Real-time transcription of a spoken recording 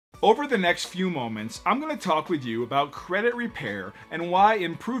Over the next few moments, I'm going to talk with you about credit repair and why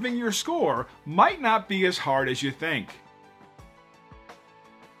improving your score might not be as hard as you think.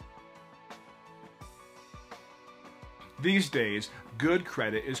 These days, good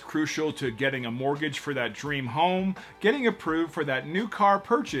credit is crucial to getting a mortgage for that dream home, getting approved for that new car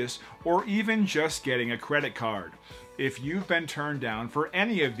purchase, or even just getting a credit card. If you've been turned down for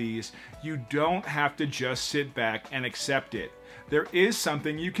any of these, you don't have to just sit back and accept it. There is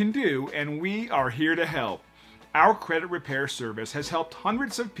something you can do, and we are here to help. Our credit repair service has helped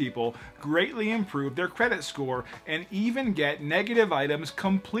hundreds of people greatly improve their credit score and even get negative items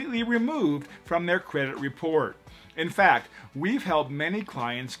completely removed from their credit report. In fact, we've helped many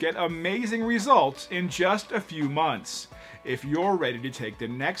clients get amazing results in just a few months. If you're ready to take the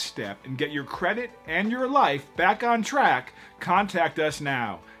next step and get your credit and your life back on track, contact us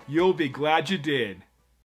now. You'll be glad you did.